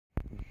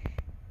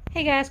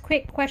Hey guys,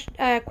 quick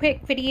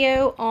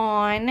video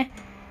on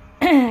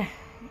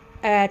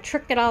a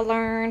trick that I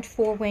learned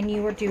for when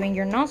you were doing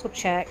your nozzle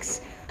checks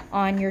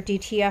on your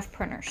DTF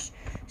printers.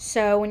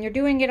 So when you're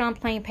doing it on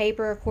plain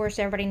paper, of course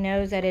everybody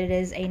knows that it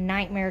is a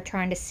nightmare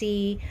trying to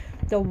see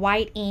the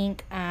white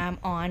ink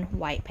on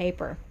white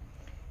paper.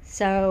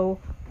 So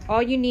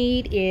all you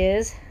need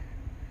is,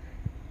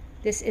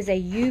 this is a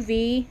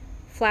UV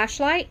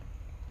flashlight.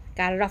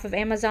 Got it off of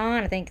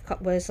Amazon. I think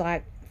it was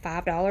like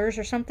 $5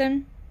 or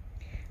something.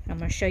 I'm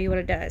going to show you what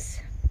it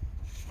does.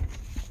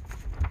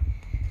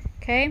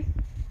 Okay,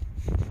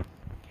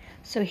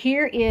 so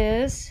here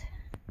is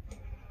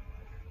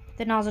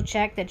the nozzle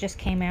check that just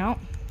came out,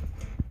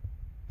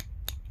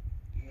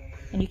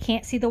 and you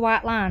can't see the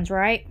white lines,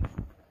 right?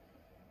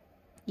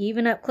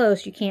 Even up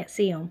close you can't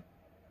see them.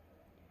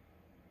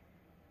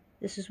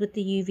 This is with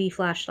the UV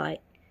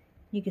flashlight.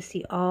 You can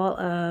see all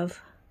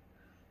of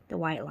the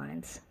white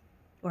lines,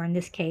 or in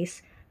this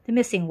case the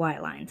missing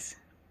white lines.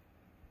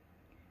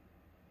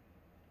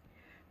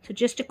 So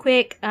just a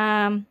quick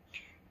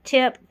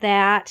tip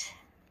that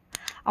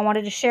I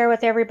wanted to share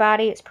with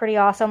everybody. It's pretty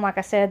awesome. Like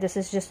I said, it's a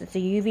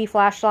UV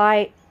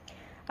flashlight.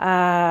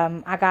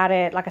 I got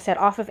it, like I said,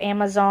 off of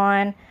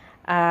Amazon.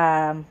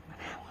 I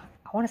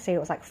want to say it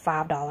was like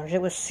 $5.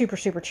 It was super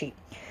cheap.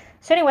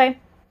 So anyway,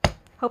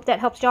 hope that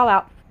helps y'all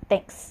out.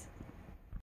 Thanks.